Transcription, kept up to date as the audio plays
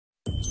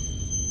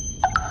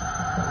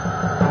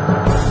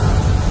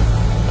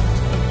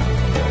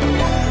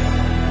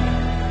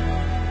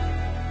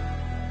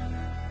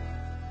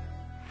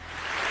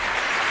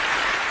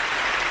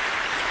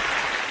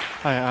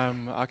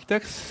I'm an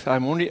architect.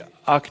 I'm only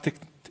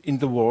architect in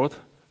the world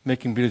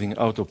making building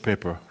out of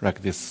paper,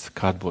 like this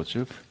cardboard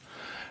tube.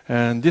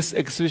 And this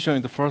exhibition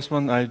is the first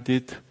one I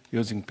did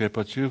using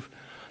paper tube,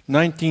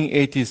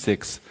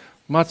 1986.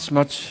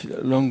 Much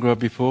longer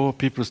before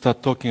people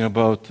start talking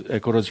about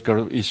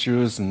ecological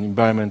issues and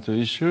environmental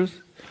issues.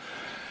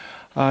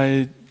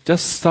 I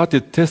just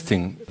started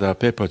testing the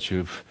paper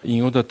tube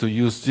in order to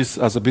use this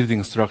as a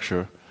building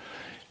structure.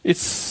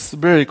 It's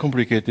very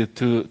complicated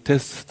to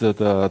test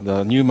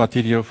the new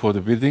material for the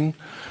building,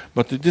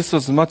 but this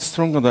was much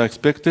stronger than I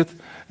expected,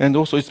 and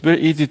also it's very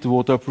easy to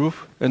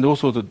waterproof, and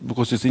also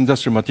because it's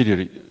industrial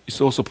material, it's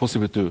also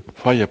possible to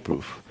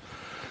fireproof.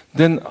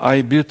 Then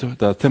I built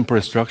the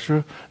temporary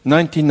structure.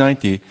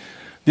 1990,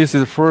 this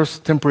is the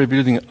first temporary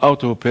building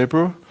out of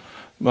paper.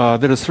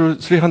 There are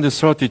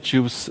 330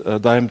 tubes,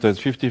 diameter is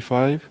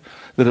 55.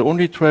 There are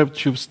only 12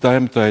 tubes,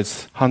 diameter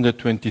is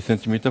 120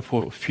 centimeters,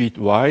 4 feet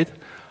wide,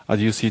 as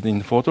you see it in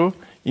the photo,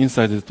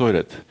 inside the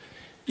toilet.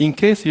 In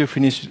case you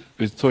finish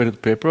with toilet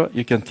paper,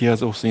 you can tear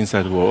also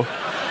inside the wall.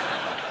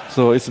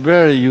 So it's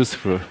very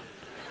useful.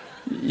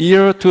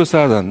 Year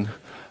 2000,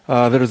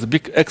 there is a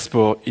big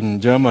expo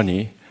in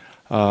Germany.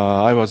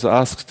 I was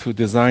asked to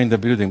design the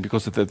building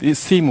because the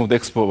theme of the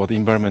expo was the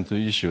environmental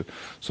issue.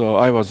 So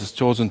I was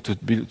chosen to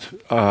build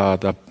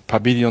the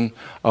pavilion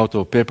out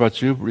of paper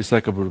tube,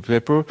 recyclable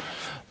paper.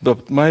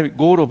 But my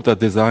goal of the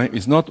design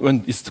is not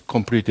when it's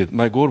completed.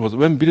 My goal was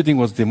when building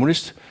was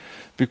demolished,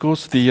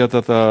 because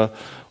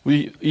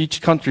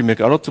each country make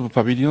a lot of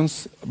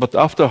pavilions, but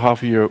after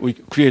half a year we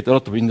create a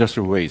lot of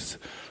industrial waste.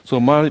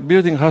 So my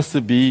building has to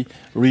be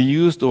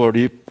reused or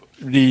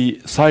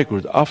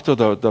recycled after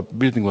the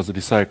building was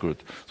recycled.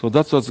 So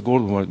that was the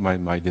goal of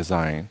my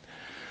design.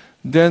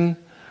 Then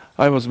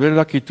I was very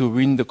lucky to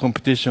win the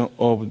competition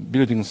of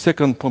building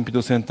second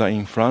Pompidou Center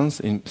in France,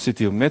 in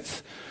city of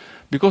Metz.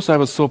 Because I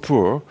was so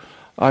poor,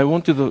 I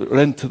wanted to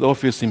rent the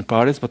office in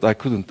Paris, but I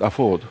couldn't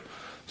afford.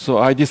 So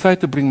I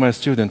decided to bring my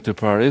student to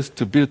Paris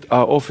to build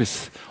our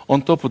office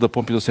on top of the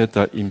Pompidou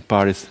Center in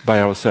Paris by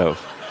ourselves.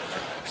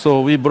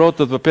 So we brought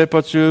the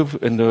paper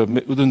tube and the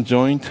wooden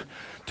joint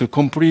to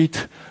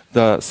complete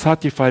the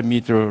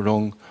 35-meter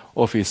long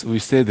office. We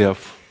stayed there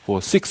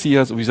for 6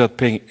 years without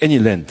paying any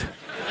rent.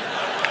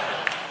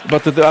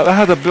 But I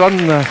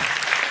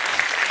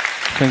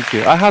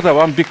had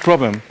one big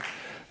problem.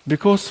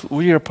 Because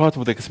we are part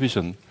of the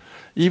exhibition,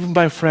 even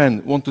my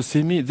friend want to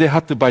see me, they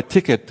had to buy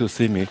ticket to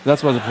see me.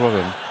 That was the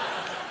problem.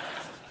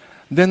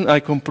 Then I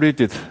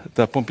completed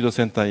the Pompidou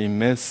Center in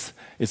Metz.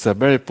 It's a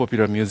very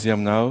popular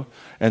museum now,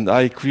 and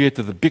I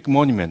created a big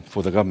monument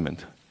for the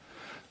government.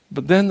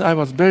 But then I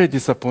was very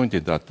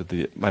disappointed at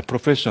my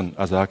profession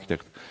as an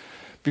architect,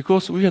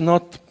 because we are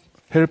not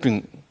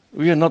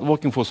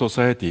working for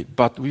society,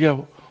 but we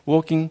are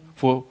working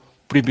for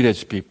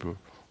privileged people.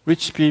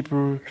 Rich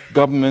people,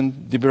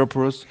 government,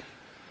 developers,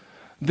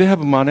 they have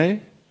money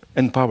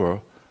and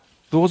power.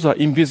 Those are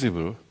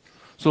invisible.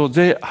 So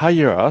they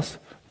hire us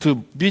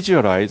to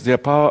visualize their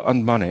power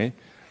and money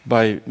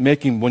by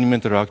making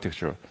monumental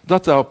architecture.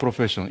 That's our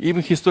profession.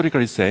 Even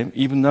historically same,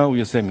 even now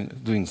we are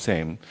doing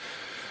same.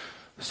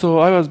 So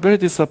I was very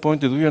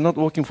disappointed. We are not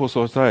working for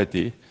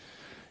society.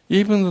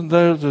 Even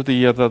there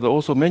are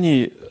also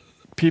many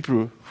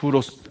people who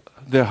lost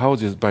their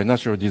houses by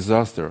natural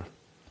disaster.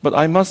 But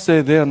I must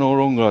say they are no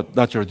longer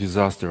natural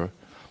disaster.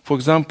 For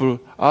example,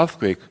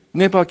 earthquake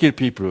never kill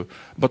people,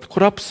 but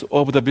collapse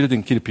of the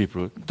building kill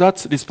people.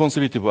 That's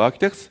responsibility of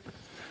architects.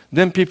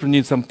 Then people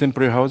need some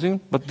temporary housing,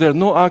 but there are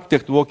no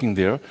architect working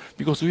there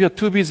because we are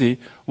too busy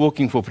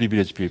working for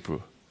privileged people.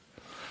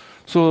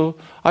 So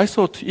I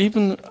thought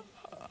even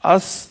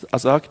us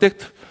as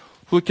architect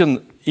who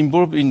can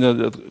involve in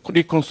the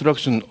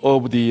reconstruction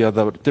of the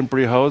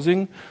temporary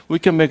housing, we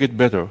can make it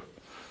better.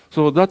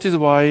 So that is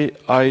why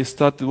I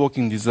started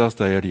working in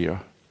disaster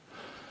area.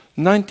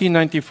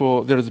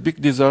 1994, there was a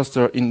big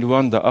disaster in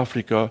Rwanda,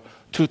 Africa.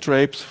 Two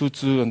tribes,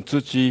 Hutu and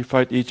Tutsi,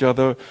 fight each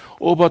other.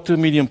 Over 2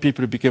 million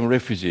people became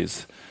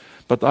refugees.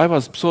 But I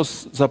was so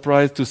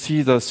surprised to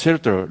see the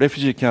shelter,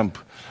 refugee camp,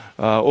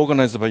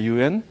 organized by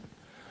UN.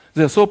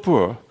 They are so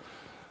poor.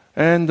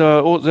 And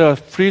they are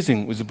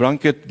freezing with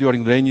blanket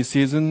during rainy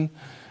season.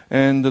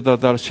 And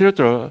the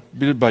shelter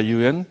built by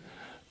UN,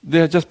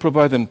 they just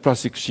provide them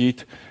plastic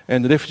sheet,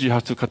 and the refugee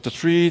has to cut the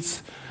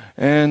trees,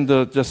 and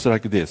just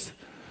like this.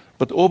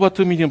 But over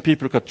 2 million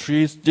people cut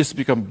trees, this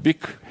become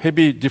big,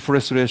 heavy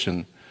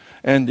deforestation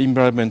and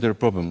environmental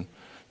problem.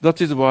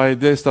 That is why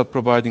they start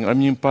providing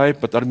aluminum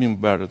pipe, but aluminum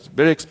barrels,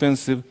 very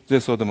expensive,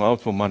 they sold them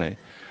out for money,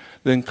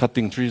 then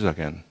cutting trees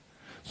again.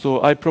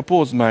 So I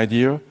proposed my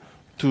idea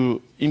to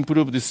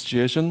improve this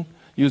situation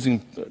using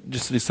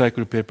just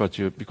recycled paper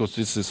tube, because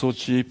this is so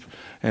cheap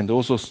and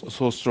also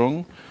so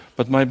strong.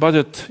 But my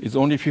budget is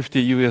only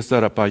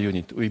 $50 per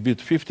unit. We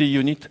built 50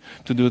 units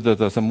to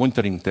do some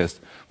monitoring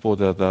test for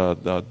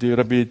the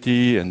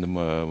durability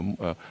and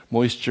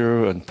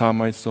moisture and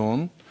termites so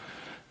on.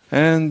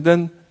 And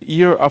then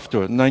year after,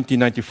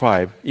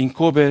 1995, in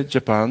Kobe,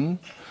 Japan,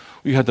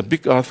 we had a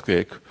big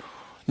earthquake.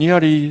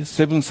 Nearly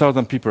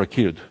 7,000 people are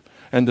killed.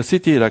 And the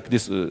city like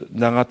this,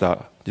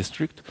 Nagata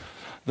district,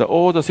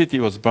 all the city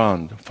was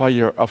burned,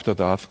 fire after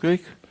the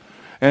earthquake.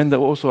 And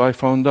also I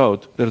found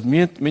out there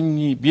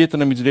many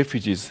Vietnamese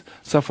refugees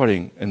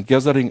suffering and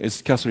gathering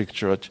at Catholic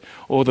church.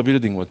 All the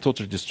building was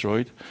totally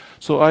destroyed.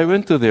 So I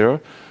went to there,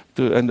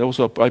 and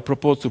also I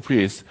proposed to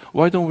priest,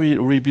 why don't we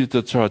rebuild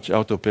the church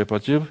out of paper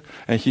tube?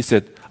 And he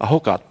said,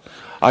 Ahokat,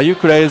 are you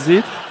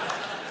crazy?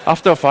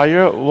 After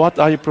fire, what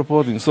are you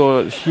proposing?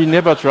 So he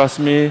never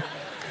trusted me,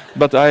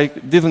 but I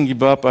didn't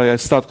give up. I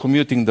started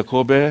commuting to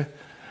Kobe.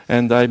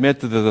 And I met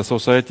the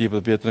society of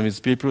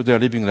Vietnamese people. They are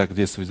living like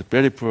this with a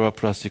very poor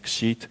plastic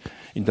sheet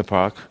in the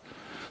park.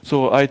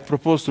 So I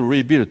proposed to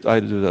rebuild. I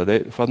did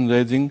the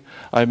fundraising.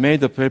 I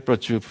made a paper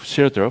tube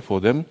shelter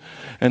for them.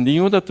 And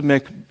in order to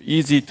make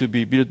easy to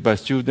be built by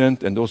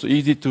students and also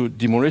easy to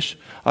demolish,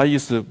 I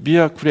used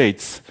beer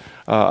crates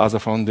as a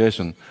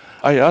foundation.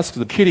 I asked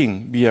the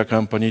Kirin beer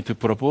company to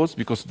propose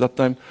because at that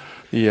time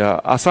the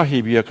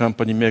Asahi beer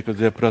company makes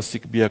their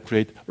plastic beer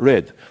crate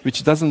red,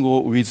 which doesn't go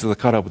with the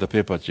color of the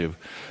paper tube.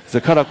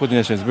 The color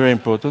coordination is very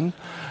important.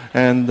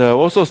 And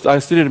also, I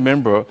still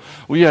remember,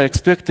 we are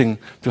expecting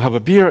to have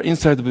a beer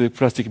inside of the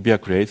plastic beer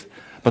crate,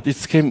 but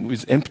it came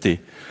with empty.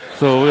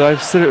 So I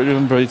still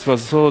remember it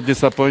was so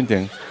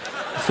disappointing.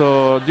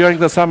 So during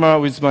the summer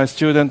with my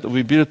student,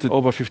 we built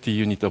over 50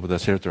 units of the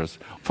shelters.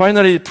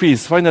 Finally,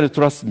 priest finally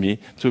trusted me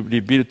to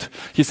rebuild.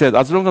 He said,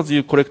 as long as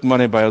you collect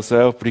money by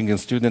yourself, bring a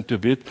student to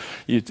build,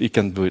 you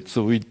can do it.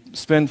 So we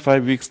spent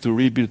 5 weeks to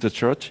rebuild the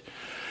church.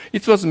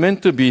 It was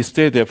meant to be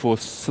stay there for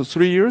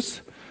 3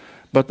 years,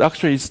 but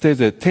actually it stayed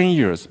there 10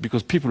 years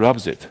because people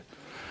loved it.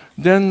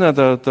 Then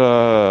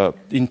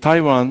in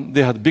Taiwan,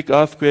 they had big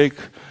earthquake,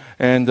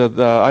 and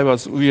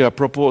we are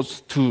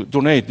proposed to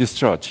donate this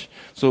church.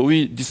 So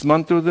we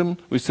dismantled them,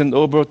 we sent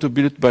over to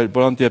build by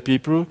volunteer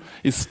people.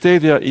 It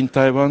stayed there in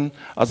Taiwan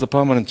as a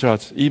permanent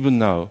church, even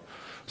now.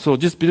 So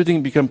this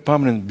building became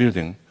permanent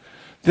building.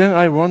 Then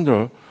I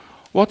wonder,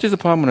 what is a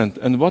permanent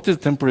and what is a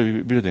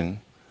temporary building?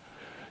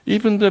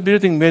 Even the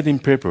building made in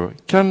paper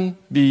can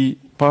be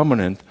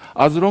permanent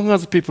as long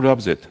as people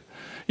love it.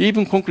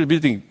 Even concrete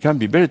building can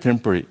be very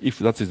temporary if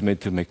that is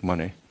made to make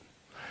money.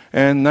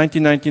 And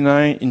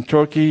 1999 in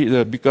Turkey,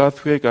 the big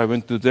earthquake, I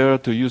went to there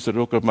to use the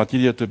local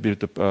material to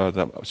build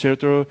the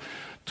shelter.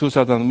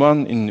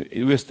 2001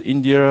 in West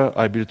India,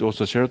 I built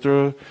also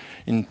shelter.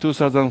 In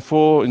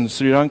 2004 in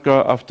Sri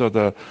Lanka, after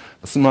the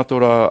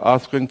Sumatra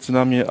earthquake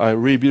tsunami, I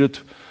rebuilt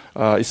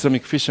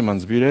Islamic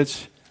fisherman's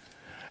village.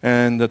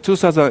 And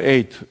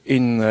 2008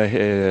 in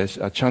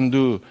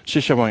Chengdu,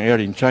 Sichuan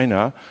area in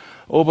China,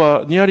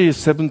 over nearly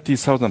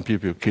 70,000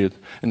 people killed.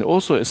 And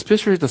also,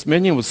 especially the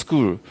many of the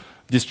schools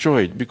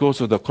destroyed because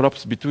of the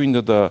collapse between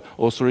the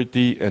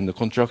authority and the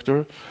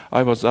contractor.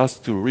 I was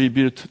asked to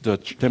rebuild the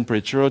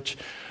temporary church.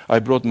 I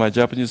brought my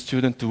Japanese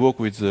student to work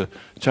with the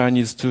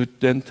Chinese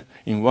student.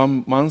 In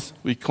 1 month,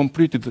 we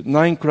completed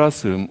 9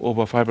 classrooms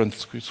over 500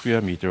 square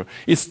meters.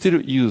 It's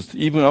still used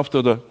even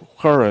after the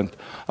current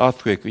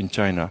earthquake in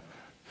China.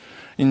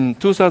 In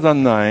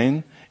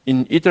 2009,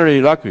 in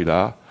Italy,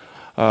 L'Aquila,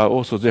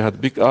 also they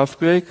had big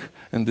earthquake,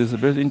 and there's a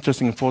very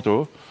interesting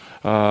photo.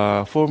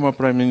 Former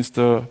Prime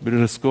Minister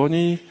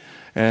Berlusconi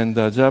and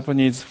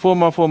Japanese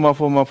former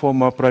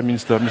Prime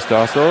Minister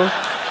Mr. Aso.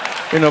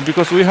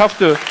 Because we have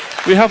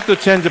to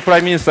change the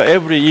Prime Minister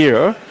every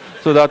year,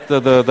 so that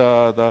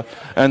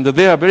and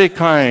they are very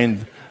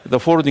kind.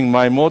 Following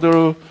my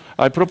model,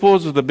 I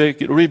proposed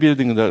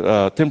rebuilding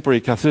the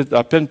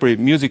temporary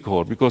music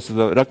hall because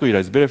the L'Aquila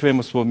is very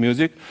famous for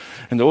music,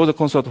 and all the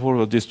concert hall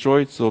was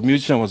destroyed, so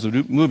musician was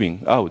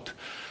moving out.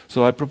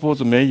 So I proposed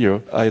to the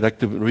mayor, I'd like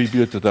to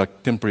rebuild the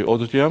temporary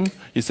auditorium.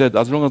 He said,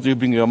 as long as you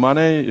bring your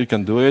money, you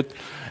can do it.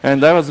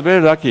 And I was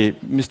very lucky.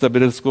 Mr.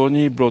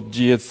 Berlusconi brought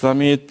G8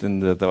 Summit,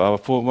 and our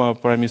former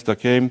prime minister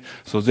came.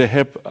 So they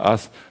helped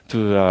us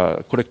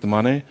to collect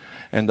money.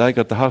 And I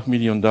got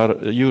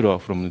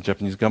 €500,000 from the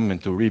Japanese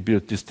government to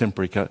rebuild this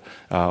temporary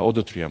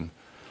auditorium.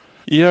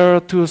 Year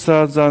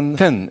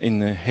 2010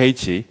 in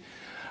Haiti,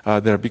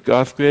 there are big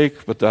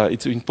earthquake, but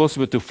it's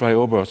impossible to fly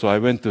over. So I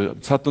went to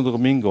Santo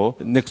Domingo,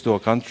 next to our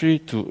country,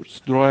 to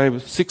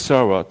drive 6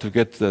 hours to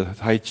get to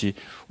Haiti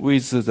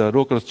with the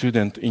local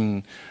student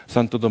in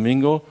Santo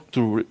Domingo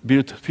to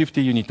build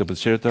 50 units of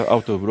shelter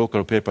out of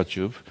local paper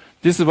tube.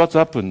 This is what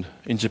happened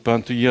in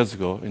Japan 2 years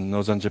ago in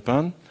northern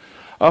Japan.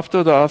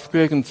 After the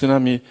earthquake and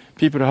tsunami,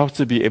 people have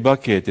to be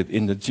evacuated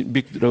in the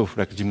big roof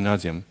like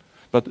gymnasium.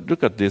 But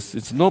look at this,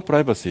 it's no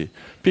privacy.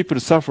 People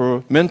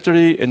suffer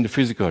mentally and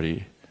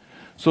physically.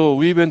 So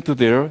we went to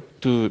there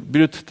to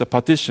build the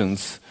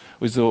partitions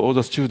with all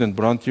the student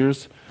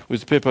volunteers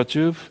with paper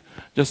tube,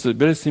 just a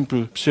very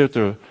simple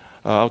shelter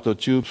out of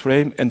tube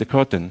frame and the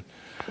curtain.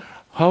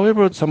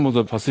 However, some of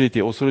the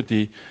facility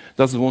authority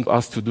doesn't want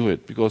us to do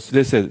it because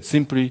they said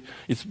simply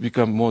it's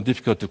become more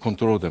difficult to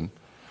control them.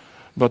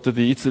 But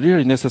it's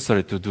really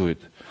necessary to do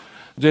it.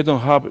 They don't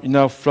have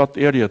enough flat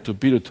area to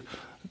build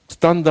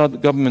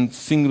standard government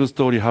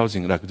single-story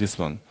housing like this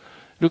one.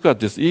 Look at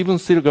this. Even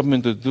still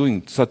government is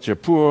doing such a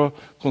poor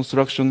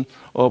construction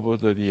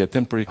of the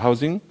temporary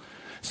housing,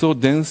 so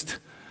dense,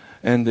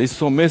 And it's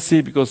so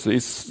messy because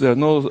there are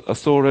no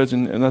storage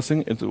and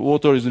nothing, and the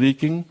water is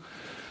leaking.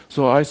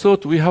 So I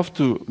thought we have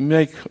to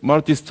make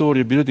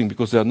multi-story building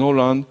because there are no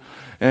land,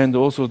 and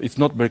also it's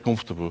not very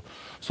comfortable.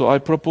 So I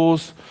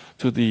proposed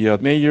to the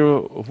mayor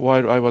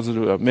while I was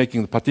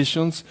making the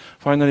petitions.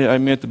 Finally, I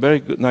met a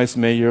very nice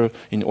mayor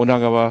in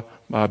Onagawa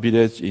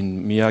village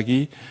in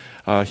Miyagi.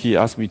 He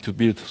asked me to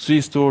build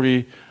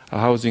 3-story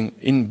housing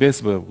in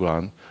baseball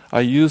ground.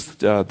 I used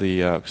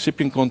the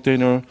shipping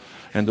container,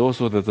 and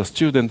also the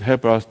student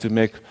helped us to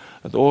make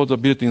all the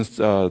buildings,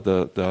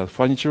 the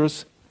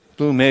furnitures,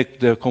 to make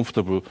them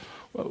comfortable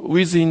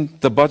within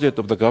the budget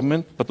of the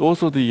government, but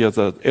also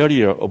the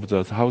area of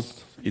the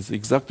house is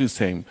exactly the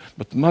same,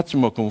 but much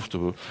more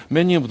comfortable.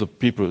 Many of the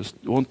people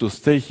want to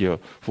stay here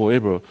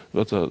forever,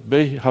 but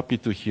very happy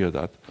to hear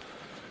that.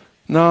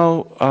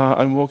 Now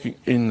I'm working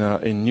in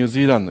New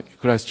Zealand,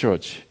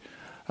 Christchurch.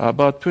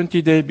 About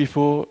 20 days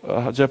before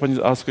Japanese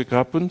earthquake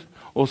happened,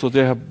 also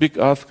they have big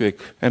earthquake,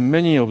 and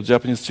many of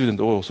Japanese students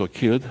were also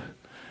killed.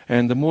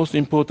 And the most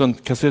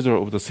important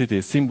cathedral of the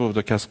city, symbol of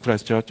the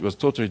Christchurch, was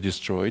totally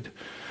destroyed.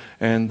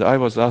 And I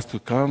was asked to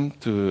come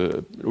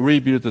to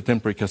rebuild the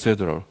temporary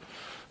cathedral.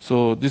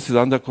 So this is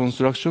under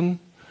construction,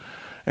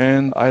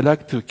 and I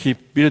like to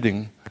keep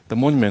building the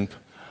monument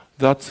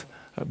that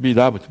be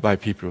loved by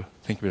people.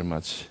 Thank you very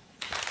much.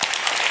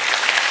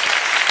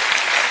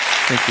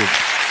 Thank you.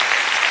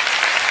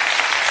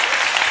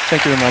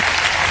 Thank you very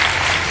much.